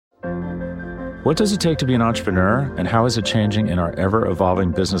What does it take to be an entrepreneur, and how is it changing in our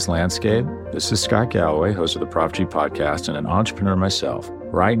ever-evolving business landscape? This is Scott Galloway, host of the Prop G podcast and an entrepreneur myself.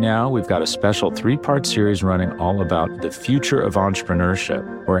 Right now, we've got a special 3-part series running all about the future of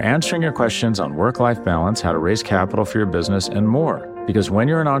entrepreneurship. We're answering your questions on work-life balance, how to raise capital for your business, and more. Because when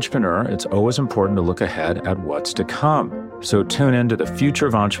you're an entrepreneur, it's always important to look ahead at what's to come. So tune in to the Future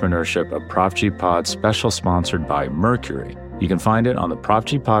of Entrepreneurship, a Prop G pod special sponsored by Mercury. You can find it on the Prop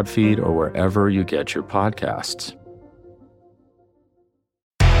G Pod feed or wherever you get your podcasts.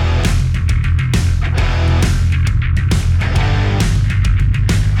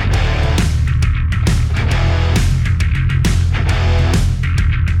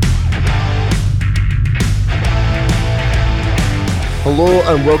 Hello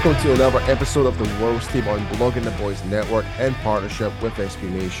and welcome to another episode of the World's Team on Blogging the Boys Network in partnership with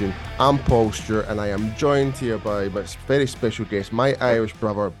SB Nation. I'm Paul Stewart and I am joined here by my very special guest, my Irish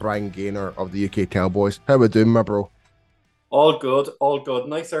brother, Brian Gaynor of the UK Cowboys. How are we doing, my bro? All good, all good.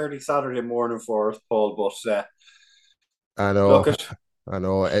 Nice early Saturday morning for us, Paul, but I know, look at I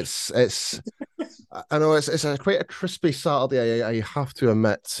know, it's quite a crispy Saturday, I have to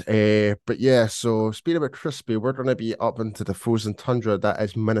admit. But yeah, so speaking about crispy, we're going to be up into the frozen tundra that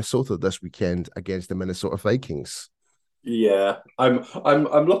is Minnesota this weekend against the Minnesota Vikings. yeah. I'm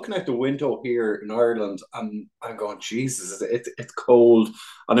looking out the window here in Ireland and I'm going, Jesus, it's cold.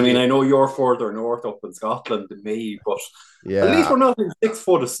 And I mean, I know you're further north up in Scotland than me, but at least Yeah, we're not in 6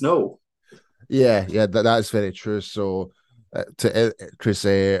 foot of snow. yeah, that is very true. So, Chris,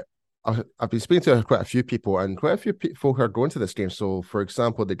 I've been speaking to quite a few people, and quite a few folk are going to this game. So, for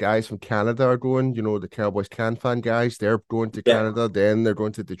example, the guys from Canada are going. You know, the Cowboys Can fan guys, they're going to Yeah, Canada. Then they're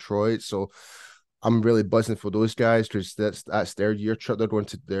going to Detroit. So, I'm really buzzing for those guys because that's their year trip. They're going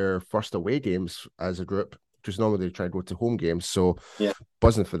to their first away games as a group because normally they try to go to home games. So, yeah,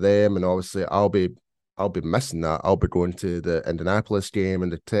 buzzing for them, and obviously I'll be missing that. I'll be going to the Indianapolis game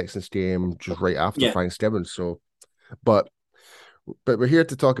and the Texans game just right after yeah, Thanksgiving. So, but we're here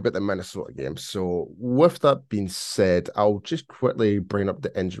to talk about the Minnesota game. So, with that being said, I'll just quickly bring up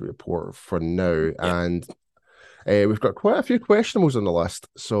the injury report for now, yeah, and we've got quite a few questionables on the list.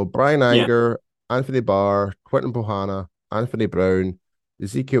 So, Brian yeah, Anger, Anthony Barr, Quentin Bohanna, Anthony Brown,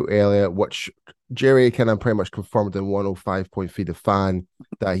 Ezekiel Elliott, which Jerry kind of pretty much confirmed in 105.3 The Fan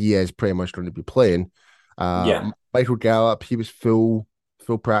that he is pretty much going to be playing. yeah, Michael Gallup, he was full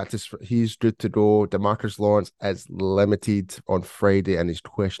practice. He's good to go. DeMarcus Lawrence is limited on Friday and he's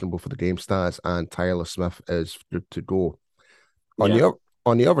questionable for the game stats. And Tyler Smith is good to go. On yeah,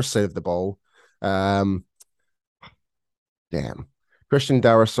 the other side of the ball, um, damn. Christian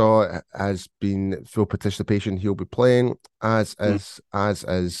Darrisaw has been full participation. He'll be playing, as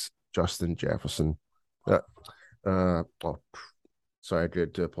is Justin Jefferson. Oh, sorry, I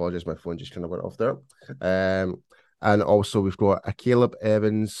did to apologize. My phone just kind of went off there. And also we've got a Caleb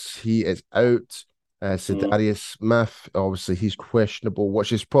Evans. He is out. Sedarius Smith, obviously he's questionable,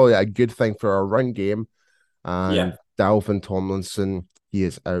 which is probably a good thing for our run game. yeah. And Dalvin Tomlinson, he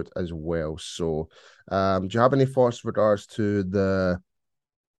is out as well. So, do you have any thoughts with regards to the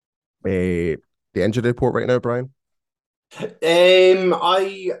injury report right now, Brian?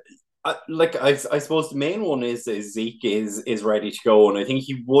 I suppose the main one is Zeke is ready to go, and I think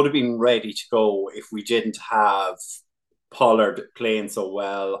he would have been ready to go if we didn't have Pollard playing so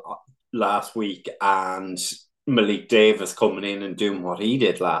well last week and Malik Davis coming in and doing what he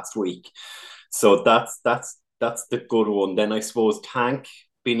did last week. So that's the good one. Then I suppose Tank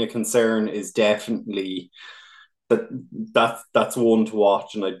being a concern is definitely that that's one to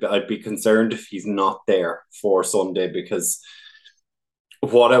watch, and I'd be concerned if he's not there for Sunday because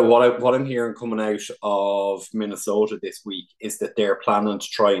what I'm hearing coming out of Minnesota this week is that they're planning to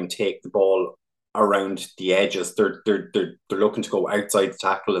try and take the ball around the edges. They're looking to go outside the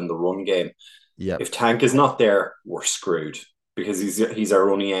tackle in the run game. Yep. If Tank is not there, we're screwed because he's our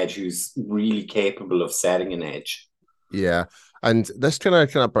running edge who's really capable of setting an edge. Yeah. And this kind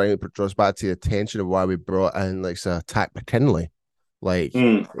of draws back to the attention of why we brought in like Tack McKinley. Like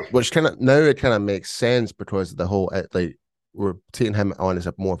Mm, which kind of now it kind of makes sense because the whole like we're taking him on as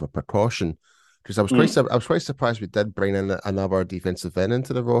a more of a precaution. Because I was quite surprised we did bring in another defensive end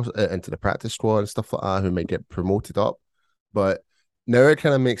into the practice squad and stuff like that who might get promoted up, but now it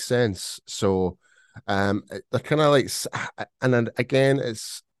kind of makes sense. So, they're kind of like, and then again,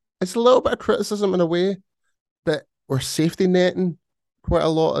 it's a little bit of criticism in a way, but we're safety netting quite a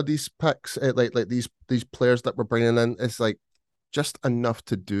lot of these picks, like these players that we're bringing in. It's like just enough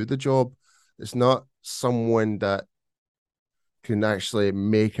to do the job. It's not someone that can actually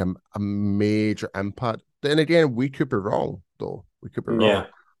make a major impact. Then again, we could be wrong, though. We could be wrong. yeah.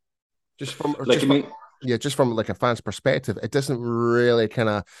 Just from Like, I mean, just from like a fan's perspective, it doesn't really kind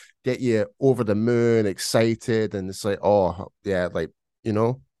of get you over the moon, excited, and it's like, oh yeah, like you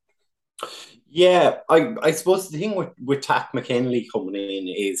know, yeah, I suppose the thing with Tack McKinley coming in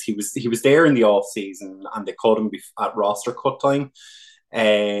is he was there in the off season and they cut him at roster cut time.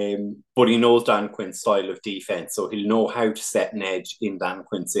 But he knows Dan Quinn's style of defense, so he'll know how to set an edge in Dan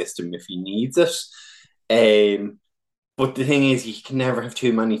Quinn's system if he needs it. But the thing is, you can never have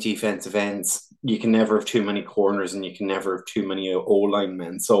too many defensive ends. You can never have too many corners, and you can never have too many O line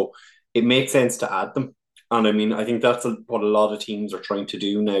men. So it makes sense to add them. And I mean, I think that's what a lot of teams are trying to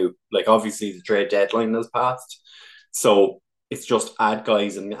do now. Like, obviously, the trade deadline has passed. So it's just add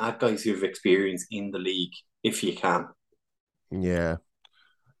guys and add guys who have experience in the league if you can. yeah.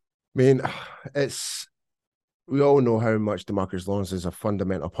 I mean, it's we all know how much DeMarcus Lawrence is a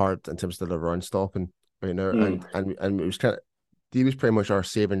fundamental part in terms of the run stopping right now, Mm. and it was kind of he was pretty much our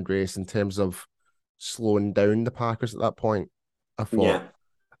saving grace in terms of slowing down the Packers at that point. I thought,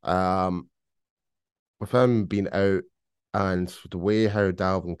 Yeah. um, with him being out and the way how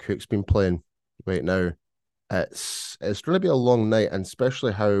Dalvin Cook's been playing right now, it's going to be a long night, and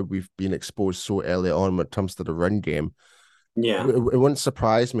especially how we've been exposed so early on when it comes to the run game. Yeah. It wouldn't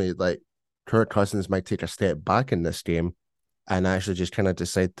surprise me like Kirk Cousins might take a step back in this game and actually just kind of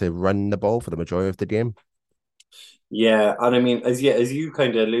decide to run the ball for the majority of the game. Yeah, and I mean, as you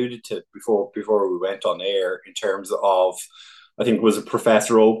kind of alluded to before we went on air, in terms of, I think was it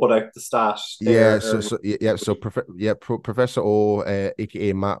Professor O put out the stat Yeah, there. so yeah, so Professor O,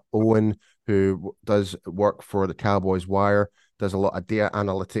 aka Matt Owen, who does work for the Cowboys Wire, does a lot of data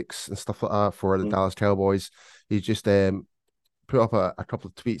analytics and stuff like that for the Dallas Cowboys. He's just put up a couple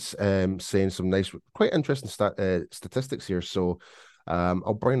of tweets saying some nice, quite interesting statistics here. So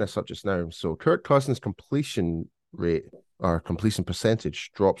I'll bring this up just now. So Kirk Cousins' completion rate or completion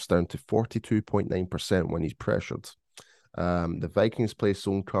percentage drops down to 42.9% when he's pressured. The Vikings play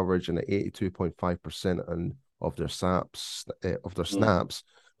zone coverage in at 82.5% of their snaps,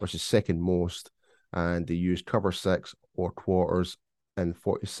 which is second most, and they use cover six or quarters in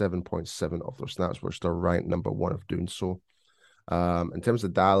 47.7 of their snaps, which they're ranked number one of doing so. In terms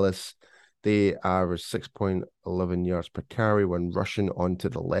of Dallas, they average 6.11 yards per carry when rushing onto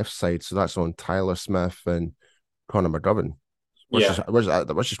the left side. So that's on Tyler Smith and Connor McGovern, Yeah,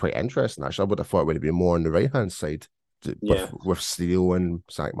 which is quite interesting. Actually, I would have thought it would be more on the right hand side yeah, with Steele and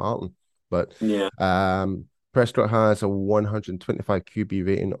Zach Martin. But yeah, Prescott has a 125 QB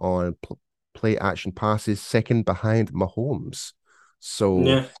rating on play action passes, second behind Mahomes. So,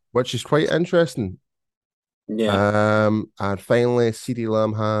 yeah, which is quite interesting. yeah, And finally, CD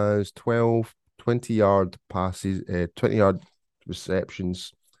Lamb has 12 20-yard passes, 20-yard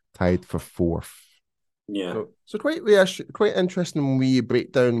receptions, tied for fourth. yeah, So quite interesting when we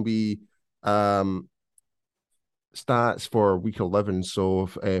break down stats for week 11. So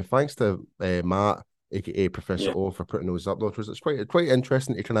thanks to Matt, aka Professor yeah, O, for putting those up. Because it's quite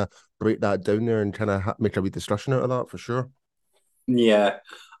interesting to kind of break that down there and kind of make a wee discussion out of that for sure. yeah.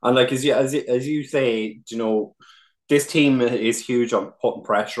 And like as you say, you know, this team is huge on putting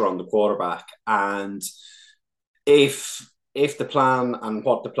pressure on the quarterback, and if the plan and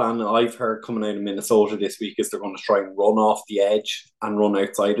what the plan I've heard coming out of Minnesota this week is they're going to try and run off the edge and run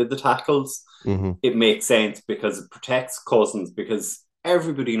outside of the tackles, Mm-hmm. it makes sense because it protects Cousins, because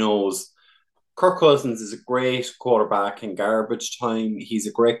everybody knows Kirk Cousins is a great quarterback in garbage time. He's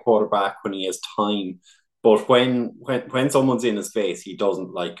a great quarterback when he has time. But when someone's in his face, he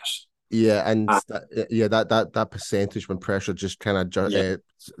doesn't like it. Yeah, and And, that percentage when pressure just kind of yeah,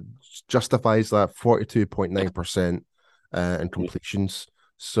 justifies that 42.9% in completions.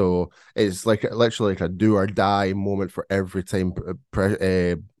 So it's like literally like a do or die moment for every time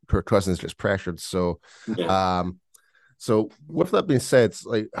Kirk Cousins gets pressured. So, yeah. um, so with that being said,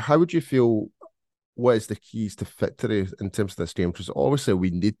 like how would you feel? What is the keys to victory in terms of this game? Because obviously we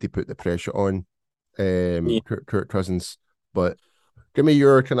need to put the pressure on Yeah. Kirk Cousins, but give me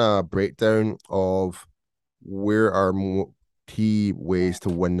your kind of breakdown of where are key ways to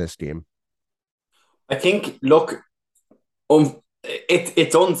win this game. I think, look,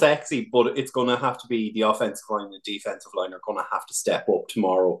 it's unsexy, but it's going to have to be the offensive line and defensive line are going to have to step up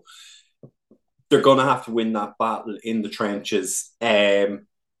tomorrow. They're going to have to win that battle in the trenches.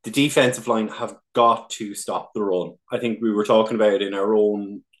 The defensive line have got to stop the run. I think we were talking about it in our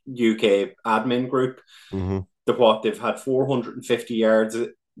own UK admin group. Mm-hmm. They've had 450 yards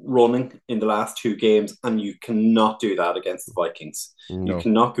running in the last two games, and you cannot do that against the Vikings. You No.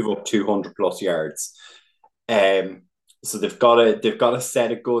 cannot give up 200 plus yards. So they've got to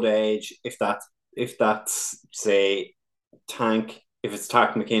set a good edge. If that's say Tank if it's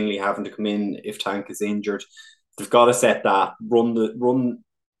Tack McKinley having to come in if Tank is injured, they've got to set that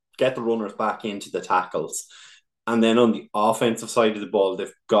get the runners back into the tackles. And then on the offensive side of the ball,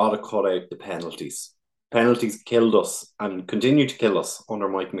 they've got to cut out the penalties. Penalties killed us and continue to kill us under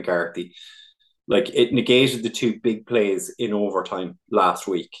Mike McCarthy. Like, it negated the two big plays in overtime last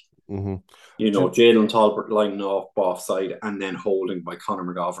week. Mm-hmm. Jalen Talbot lining off offside and then holding by Conor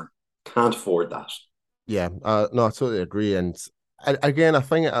McGovern. Can't afford that. Yeah, no, I totally agree. And again, I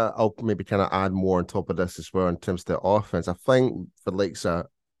think I'll maybe kind of add more on top of this as well in terms of the offense. I think for likes of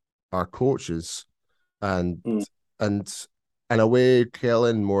our coaches and and in a way,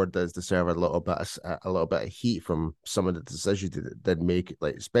 Kellen Moore does deserve a little bit of heat from some of the decisions he did make,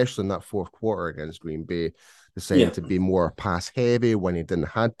 like especially in that fourth quarter against Green Bay, deciding to be more pass heavy when he didn't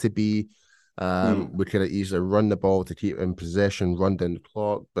had to be. We could have easily run the ball to keep in possession, run down the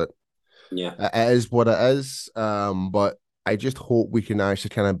clock, but it is what it is. But I just hope we can actually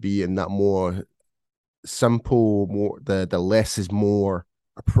kind of be in that more simple, more the less is more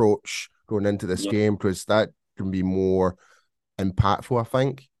approach going into this game, because that can be more impactful, I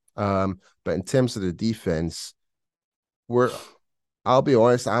think. But in terms of the defense, I'll be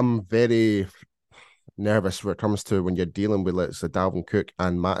honest, I'm very nervous when it comes to when you're dealing with let's say Dalvin Cook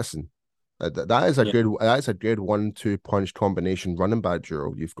and Mattison. That is a good 1-2 punch combination running back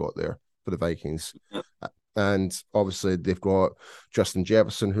duo you've got there for the Vikings. And obviously they've got Justin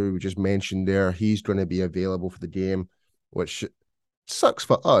Jefferson, who we just mentioned there. He's going to be available for the game, which sucks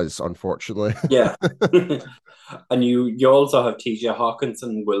for us, unfortunately. Yeah. And you also have TJ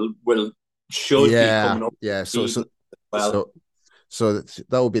Hawkinson should be coming up. Yeah. So that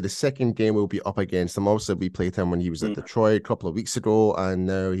will be the second game we'll be up against him. Also, we played him when he was at Detroit a couple of weeks ago, and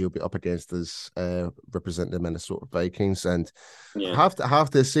now he'll be up against us representing the Minnesota Vikings. And I have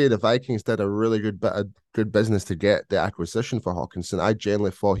to say the Vikings did a really good business to get the acquisition for Hawkinson. I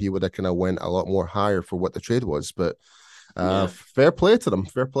generally thought he would have kind of went a lot more higher for what the trade was, but fair play to them.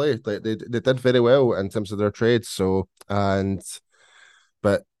 Fair play. They did very well in terms of their trades. So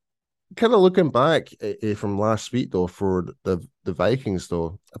but kind of looking back from last week though for the Vikings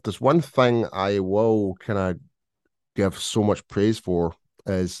though, if there's one thing I will kind of give so much praise for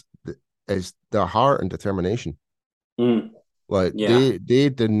is their heart and determination. Like they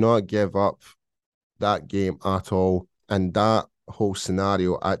did not give up that game at all, and that whole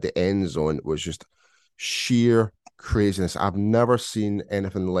scenario at the end zone was just sheer craziness. I've never seen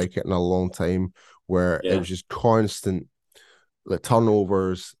anything like it in a long time, where it was just constant like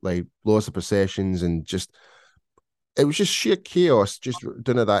turnovers, like loss of possessions, and just it was just sheer chaos just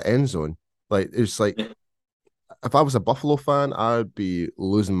down at that end zone. Like it's like if I was a Buffalo fan, I'd be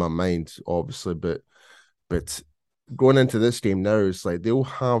losing my mind, obviously, but going into this game now, it's like they'll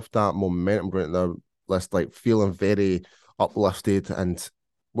have that momentum going in their list, like feeling very uplifted, and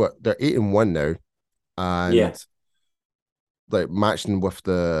they're 8-1 now, and like matching with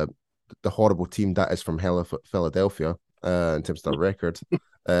the horrible team that is from Philadelphia. In terms of the record.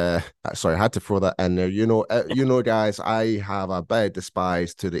 Sorry, I had to throw that in there. Guys, I have a bad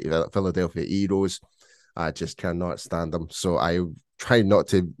despise to the Philadelphia Eagles. I just cannot stand them. So I try not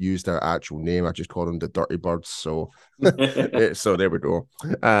to use their actual name. I just call them the Dirty Birds. So, so there we go.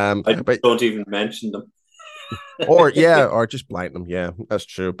 But don't even mention them. or just blank them. Yeah, that's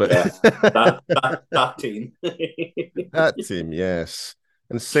true. But that team, that team, yes.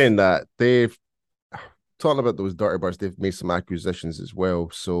 And saying that, they've talking about those Dirty Birds, they've made some acquisitions as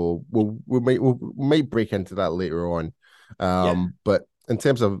well. So we might break into that later on. But in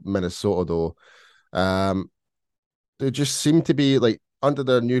terms of Minnesota, though, they just seem to be like under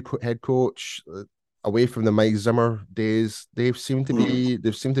their new head coach, away from the Mike Zimmer days. They've seemed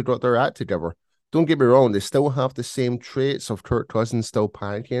to got their act together. Don't get me wrong; they still have the same traits of Kirk Cousins still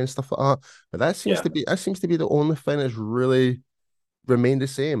panicking and stuff like that. But that seems to be the only thing that's really remained the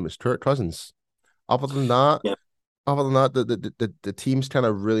same as Kirk Cousins. Other than that, the team's kind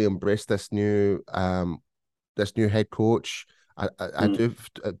of really embraced this new head coach. I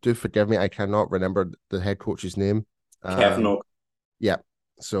do forgive me, I cannot remember the head coach's name. Kevin Oak. Yeah.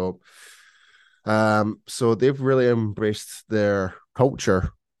 So they've really embraced their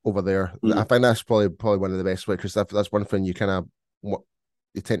culture over there. I think that's probably one of the best ways, because that's one thing you tend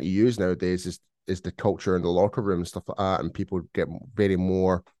to use nowadays is the culture in the locker room and stuff like that, and people get very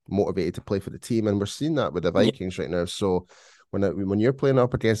more motivated to play for the team, and we're seeing that with the Vikings right now. So when you're playing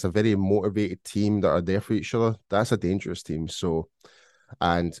up against a very motivated team that are there for each other, that's a dangerous team. So,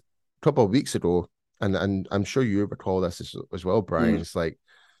 and a couple of weeks ago, and I'm sure you recall this as well, Brian, it's like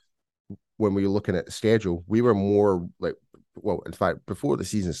when we were looking at the schedule, we were more like well, in fact, before the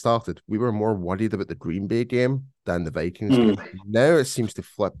season started, we were more worried about the Green Bay game than the Vikings game. Now it seems to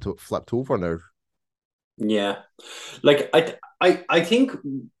flipped over now. Yeah. Like I think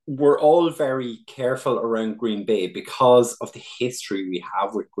we're all very careful around Green Bay because of the history we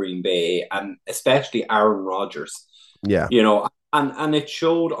have with Green Bay and especially Aaron Rodgers. Yeah. And it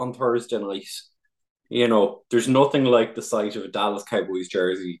showed on Thursday night. There's nothing like the sight of a Dallas Cowboys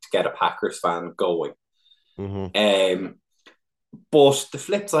jersey to get a Packers fan going. Mm-hmm. But the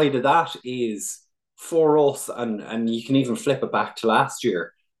flip side of that is for us, and you can even flip it back to last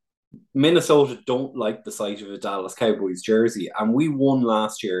year. Minnesota don't like the sight of a Dallas Cowboys jersey, and we won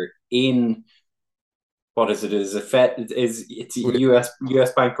last year in what is it? It's US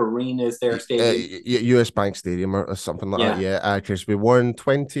Bank Arena is their stadium? US Bank Stadium or something like that. Yeah, because we won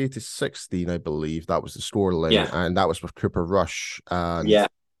 20-16, I believe that was the scoreline, and that was with Cooper Rush. And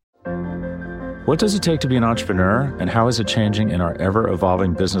What does it take to be an entrepreneur, and how is it changing in our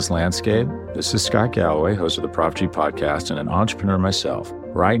ever-evolving business landscape? This is Scott Galloway, host of the Prop G podcast and an entrepreneur myself.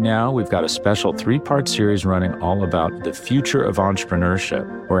 Right now, we've got a special 3-part series running all about the future of entrepreneurship.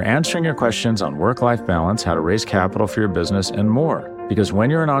 We're answering your questions on work-life balance, how to raise capital for your business, and more. Because when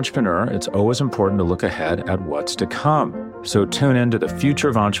you're an entrepreneur, it's always important to look ahead at what's to come. So tune in to the Future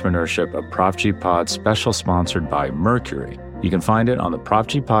of Entrepreneurship, a Prop G pod special sponsored by Mercury. You can find it on the Prop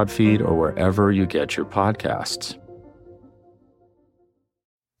G Pod feed or wherever you get your podcasts.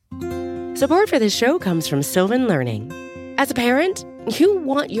 Support for this show comes from Sylvan Learning. As a parent, you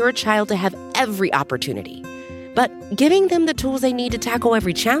want your child to have every opportunity, but giving them the tools they need to tackle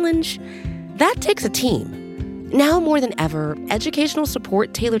every challenge, that takes a team. Now more than ever, educational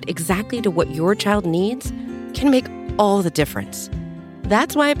support tailored exactly to what your child needs can make all the difference.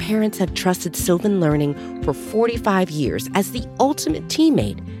 That's why parents have trusted Sylvan Learning for 45 years as the ultimate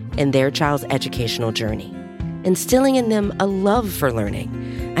teammate in their child's educational journey, instilling in them a love for learning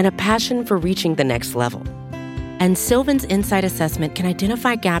and a passion for reaching the next level. And Sylvan's Insight Assessment can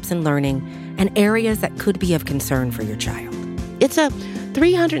identify gaps in learning and areas that could be of concern for your child. It's a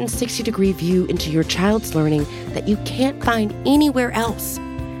 360-degree view into your child's learning that you can't find anywhere else,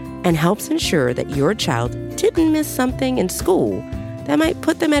 and helps ensure that your child didn't miss something in school that might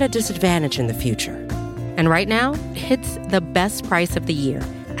put them at a disadvantage in the future. And right now, it's the best price of the year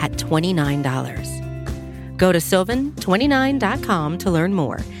at $29. Go to sylvan29.com to learn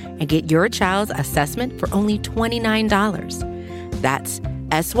more and get your child's assessment for only $29. That's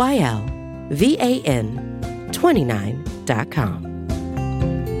SYLVAN29.com.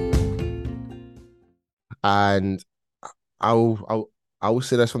 And I'll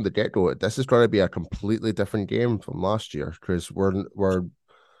say this from the get-go. This is going to be a completely different game from last year because we're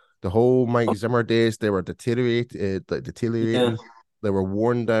the whole Mike Zimmer days, they were deteriorating. Yeah. They were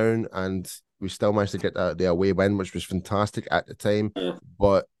worn down, and we still managed to get the away win, which was fantastic at the time. Yeah.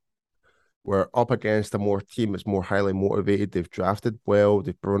 But we're up against a more team that's more highly motivated. They've drafted well.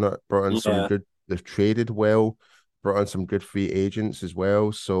 They've brought in some good. They've traded well. Brought in some good free agents as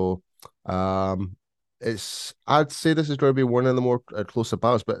well. So, I'd say this is going to be one of the more closer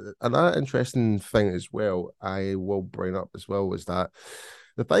battles. But another interesting thing as well, I will bring up as well, is that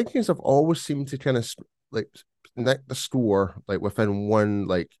the Vikings have always seemed to kind of like nick the score like within one,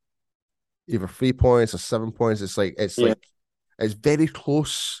 like either 3 points or 7 points. It's like it's very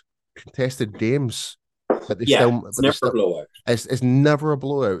close contested games, but it's never a blowout. It's never a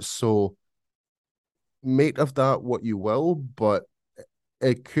blowout. So make of that what you will, but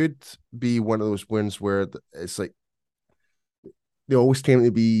it could be one of those wins where it's like they always seem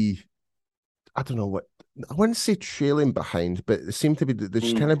to be, I don't know what, I wouldn't say trailing behind, but it seemed to be they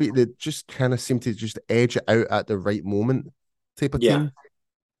just kind of seem to just edge it out at the right moment type of team,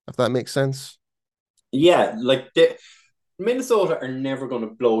 if that makes sense. Yeah, like Minnesota are never going to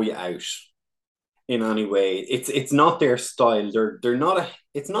blow you out in any way. It's not their style. They're not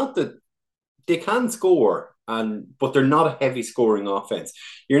it's not that they can score, but they're not a heavy scoring offense.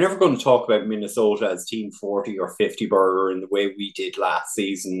 You're never going to talk about Minnesota as Team 40 or 50 burger in the way we did last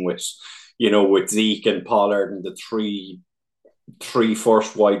season with Zeke and Pollard and the three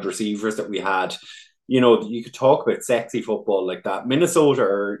first wide receivers that we had. You could talk about sexy football like that. Minnesota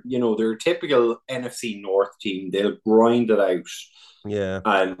are, they're a typical NFC North team. They'll grind it out. Yeah.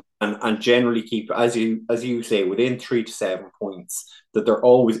 And generally keep, as you say, within 3 to 7 points, that they're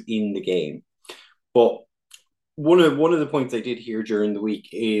always in the game. But one of the points I did hear during the week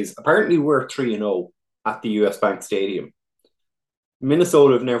is apparently we're 3-0 at the US Bank Stadium.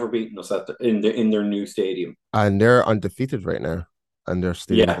 Minnesota have never beaten us in their new stadium. And they're undefeated right now. And they're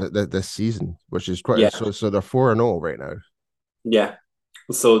staying this season, which is quite so they're 4-0 right now. Yeah.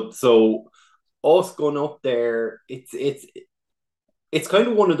 So us going up there, it's kind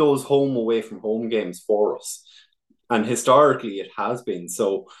of one of those home away from home games for us, and historically it has been.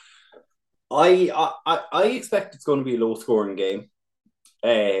 So I expect it's going to be a low scoring game.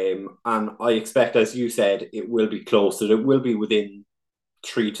 And I expect, as you said, it will be close. That it will be within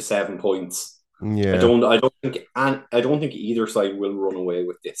 3 to 7 points. Yeah. I don't think either side will run away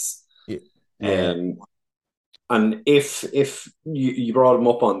with this. Yeah. And if you brought him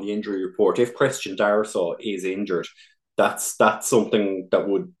up on the injury report, if Christian Darsaw is injured, that's something that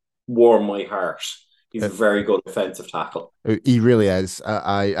would warm my heart. He's a very good defensive tackle. He really is.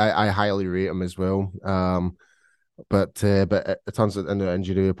 I highly rate him as well. But it turns out in the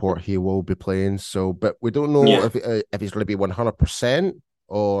injury report he will be playing. So, but we don't know if he's going to be 100%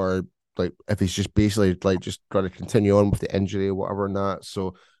 or like if he's just basically like just going to continue on with the injury or whatever and that.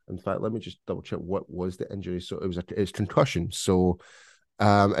 So, in fact, let me just double check what was the injury. So it's concussion. So,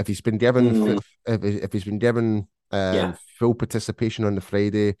 if he's been given if he's been given full participation on the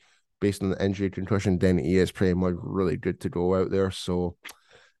Friday based on the injury concussion, then he is pretty much really good to go out there. So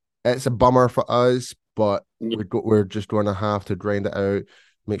it's a bummer for us, but we're just going to have to grind it out.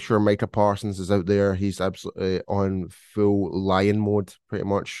 Make sure Micah Parsons is out there. He's absolutely on full lion mode, pretty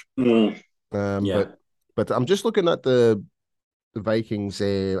much. But I'm just looking at the Vikings'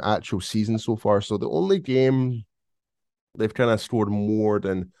 actual season so far. So the only game they've kind of scored more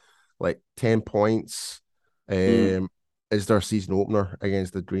than like 10 points is their season opener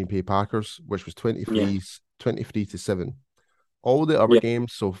against the Green Bay Packers, which was 23-7. All the other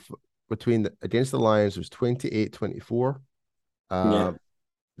games, so against the Lions, was 28-24. The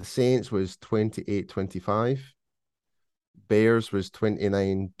Saints was 28-25. Bears was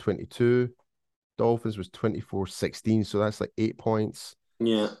 29-22. Dolphins was 24-16, so that's like 8 points.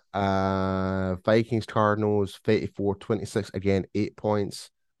 Vikings, Cardinals, 34-26, again, 8 points.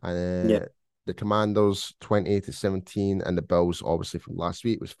 And the Commanders, 20-17, and the Bills, obviously from last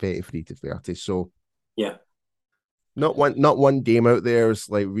week, was 33-30. So not one game out there has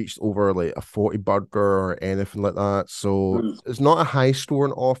like reached over like a 40 burger or anything like that. So it's not a high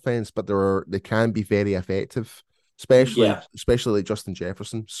scoring offense, but they can be very effective, especially like Justin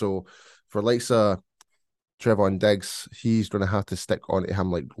Jefferson. So for likes of Trevon Diggs, he's going to have to stick on to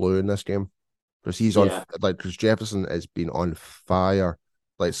him like glue in this game because he's because Jefferson has been on fire.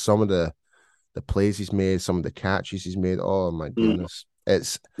 Like some of the plays he's made, some of the catches he's made. Oh my goodness,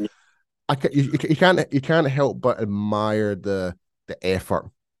 it's. You can't help but admire the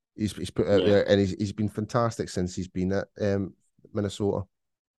effort he's put out there, and he's been fantastic since he's been at Minnesota.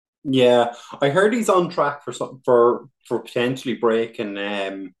 Yeah, I heard he's on track for potentially breaking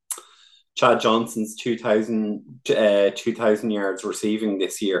Chad Johnson's 2,000 yards receiving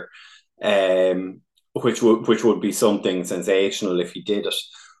this year, which would be something sensational if he did it.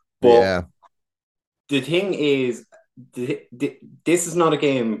 But the thing is, this is not a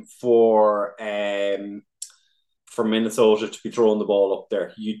game for Minnesota to be throwing the ball up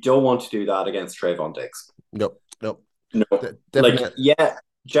there. You don't want to do that against Trayvon Diggs. No.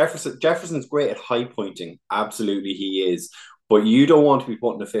 Jefferson's great at high pointing. Absolutely, he is. But you don't want to be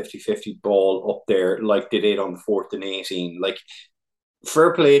putting a 50-50 ball up there like they did on 4th and 18. Like,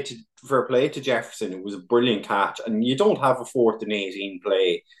 fair play to Jefferson. It was a brilliant catch. And you don't have a 4th and 18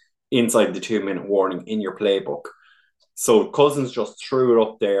 play inside the 2-minute warning in your playbook. So Cousins just threw it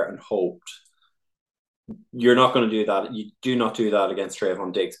up there and hoped. You're not going to do that. You do not do that against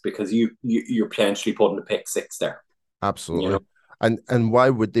Trayvon Diggs because you're potentially putting a pick 6 there. Absolutely. You know? And why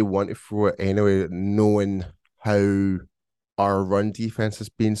would they want to throw it anyway, knowing how our run defense has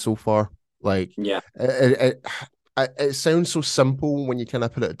been so far? Like, it sounds so simple when you kind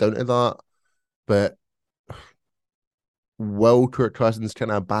of put it down to that, but will Kirk Cousins kind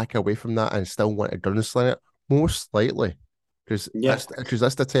of back away from that and still want to gunsling it? Most likely, because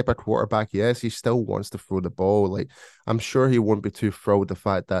that's the type of quarterback he is. He still wants to throw the ball. Like, I'm sure he won't be too thrilled the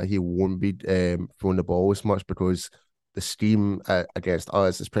fact that he won't be throwing the ball as much because the scheme against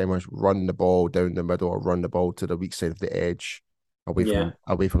us is pretty much run the ball down the middle or run the ball to the weak side of the edge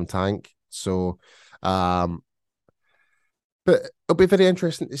away from Tank. So, but it'll be very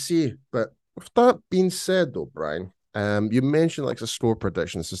interesting to see. But with that being said, though, Brian, you mentioned like the score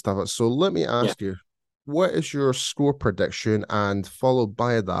predictions and stuff. So let me ask you. What is your score prediction? And followed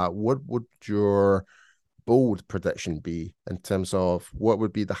by that, what would your bold prediction be in terms of what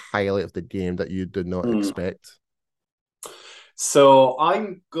would be the highlight of the game that you did not expect? So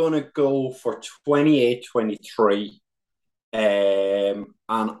I'm going to go for 28-23. And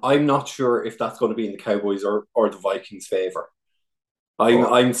I'm not sure if that's going to be in the Cowboys or the Vikings' favor.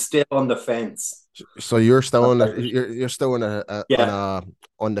 I'm still on the fence. So you're still on the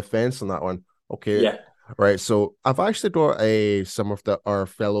fence on that one. Okay. Yeah. Right. So I've actually got some of our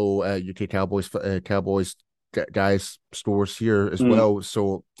fellow UK Cowboys guys stores here as well.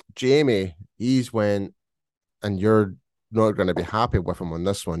 So Jamie, he's went, and you're not going to be happy with him on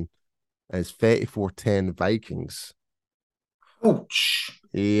this one. Is 34-10 Vikings. Ouch.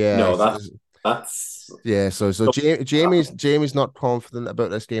 Yeah. No, that's Yeah, so Jamie's not confident about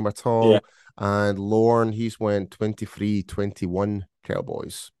this game at yeah. all. And Lorne, he's went 23-21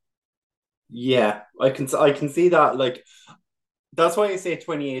 Cowboys. Yeah, I can see that. Like, that's why I say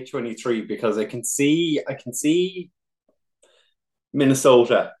 28-23, because I can see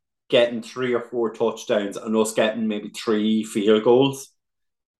Minnesota getting 3 or 4 touchdowns and us getting maybe 3 field goals.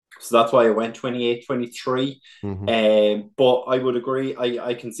 So that's why I went 28-23. Mm-hmm. But I would agree.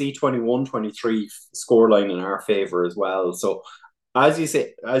 I can see 21-23 scoreline in our favor as well. So as you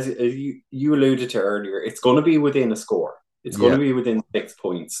say, as you alluded to earlier, it's going to be within a score. It's going Yeah, to be within 6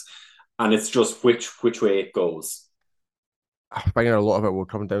 points, and it's just which way it goes. I think a lot of it will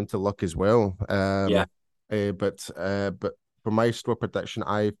come down to luck as well. Yeah. But for my store prediction,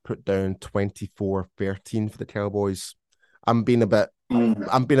 I put down 24-13 for the Cowboys. I'm being a bit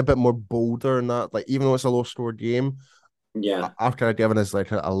I'm being a bit more bolder in that. Like, even though it's a low score game, Yeah. I've kind of given us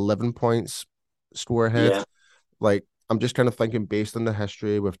like 11 points score ahead. Yeah. Like, I'm just kind of thinking based on the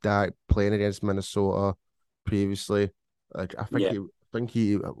history with Dak playing against Minnesota previously. Like, Yeah. I think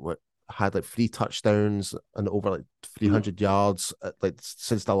he had like 3 touchdowns and over like 300 yards like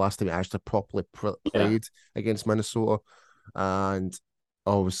since the last time he actually properly Yeah. played against Minnesota, and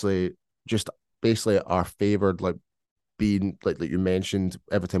obviously just basically our favored, like being like you mentioned,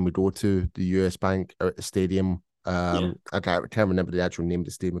 every time we go to the US Bank or at the stadium. Yeah. I can't remember the actual name of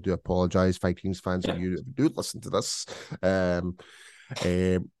the stadium. I do apologize, Vikings fans, if you do listen to this.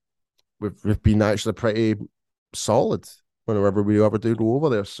 We've been actually pretty solid whenever we ever do go over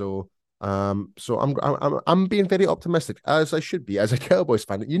there. So I'm being very optimistic, as I should be as a Cowboys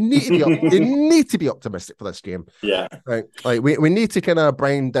fan. You need to be you need to be optimistic for this game. Yeah. Right? Like, we need to kind of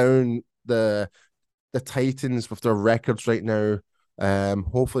bring down the Titans with their records right now.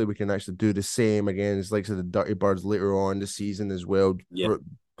 Hopefully we can actually do the same against like the Dirty Birds later on the season as well. Yeah.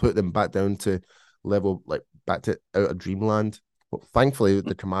 Put them back down to level, like back to out of dreamland. Well, thankfully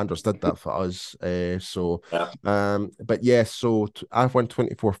the Commanders did that for us. But yeah, so I've won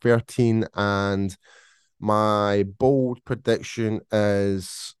 24-13, and my bold prediction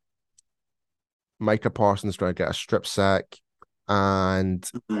is Micah Parsons going to get a strip sack, and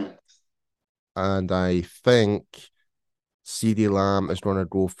I think CeeDee Lamb is going to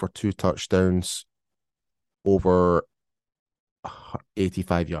go for 2 touchdowns over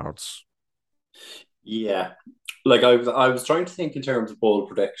 85 yards. Yeah. Like, I was trying to think in terms of bold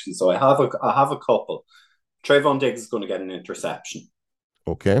predictions. So I have a couple. Trayvon Diggs is going to get an interception.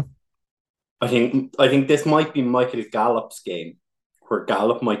 Okay. I think this might be Michael Gallup's game, where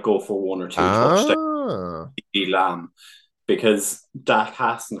Gallup might go for 1 or 2 touchdowns. Lamb, because Dak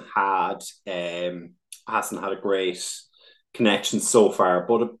hasn't had a great connection so far,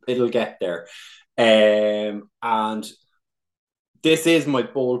 but it'll get there. And this is my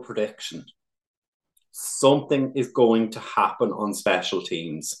bold prediction. Something is going to happen on special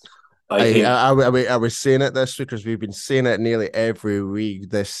teams. I was saying it this week because we've been saying it nearly every week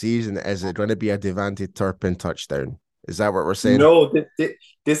this season. Is it going to be a Devontae Turpin touchdown? Is that what we're saying? No,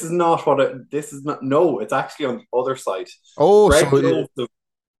 this is not what this is not. No, it's actually on the other side. Oh, Greg Joseph,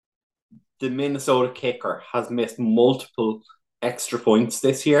 the Minnesota kicker, has missed multiple extra points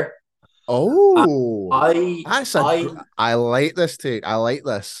this year. Oh, I like this take. I like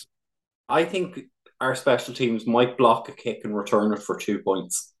this. I think our special teams might block a kick and return it for 2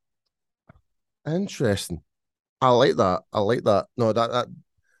 points. Interesting. I like that. No, that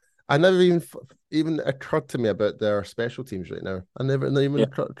I never even occurred to me about their special teams right now. I never even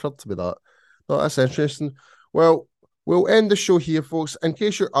occurred to me that. No, that's interesting. Well, we'll end the show here, folks. In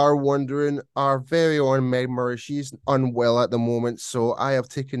case you are wondering, our very own Meg Murray, she's unwell at the moment, so I have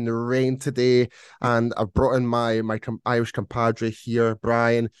taken the reign today, and I've brought in my Irish compadre here,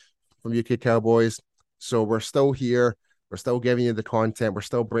 Brian from UK Cowboys. So we're still here. We're still giving you the content. We're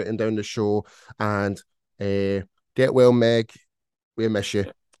still breaking down the show. And get well, Meg. We miss you.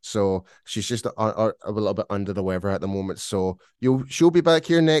 So she's just a little bit under the weather at the moment. So she'll be back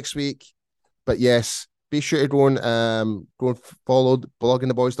here next week. But yes, be sure to go and follow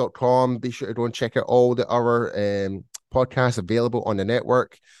bloggingtheboys.com. Be sure to go and check out all the other podcasts available on the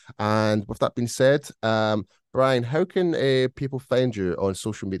network. And with that being said, Brian, how can people find you on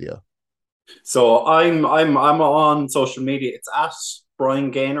social media? So I'm on social media. It's at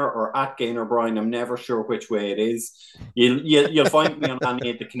Brian Gaynor or at Gaynor Brian. I'm never sure which way it is. You'll find me on any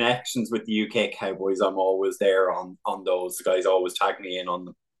of the connections with the UK Cowboys. I'm always there on those. The guys always tag me in on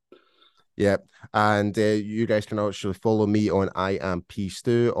them. Yeah, and you guys can actually follow me on I am P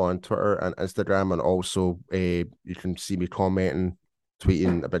Stu on Twitter and Instagram, and also you can see me commenting,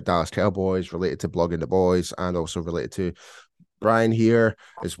 tweeting about Dallas Cowboys related to Blogging the Boys, and also related to Brian here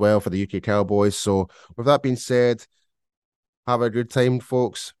as well for the UK Cowboys. So with that being said, have a good time,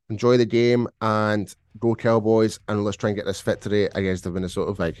 folks. Enjoy the game and go Cowboys, and let's try and get this victory against the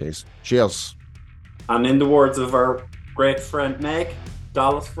Minnesota Vikings. Cheers. And in the words of our great friend Meg,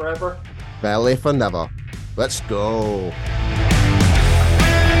 Dallas forever. Belly for never. Let's go.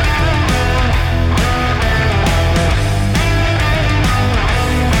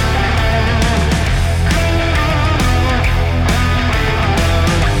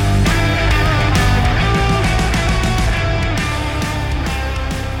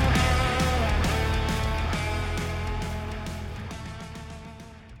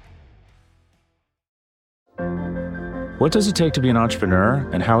 What does it take to be an entrepreneur,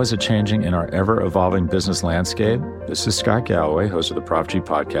 and how is it changing in our ever-evolving business landscape? This is Scott Galloway, host of the Prop G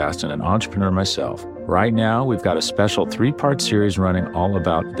podcast and an entrepreneur myself. Right now, we've got a special 3-part series running all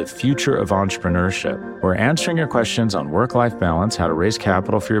about the future of entrepreneurship. We're answering your questions on work-life balance, how to raise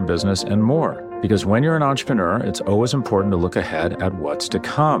capital for your business, and more. Because when you're an entrepreneur, it's always important to look ahead at what's to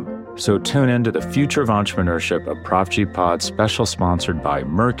come. So tune in to the Future of Entrepreneurship, a Prop G pod special sponsored by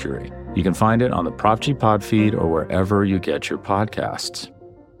Mercury. You can find it on the Prop G Pod feed or wherever you get your podcasts.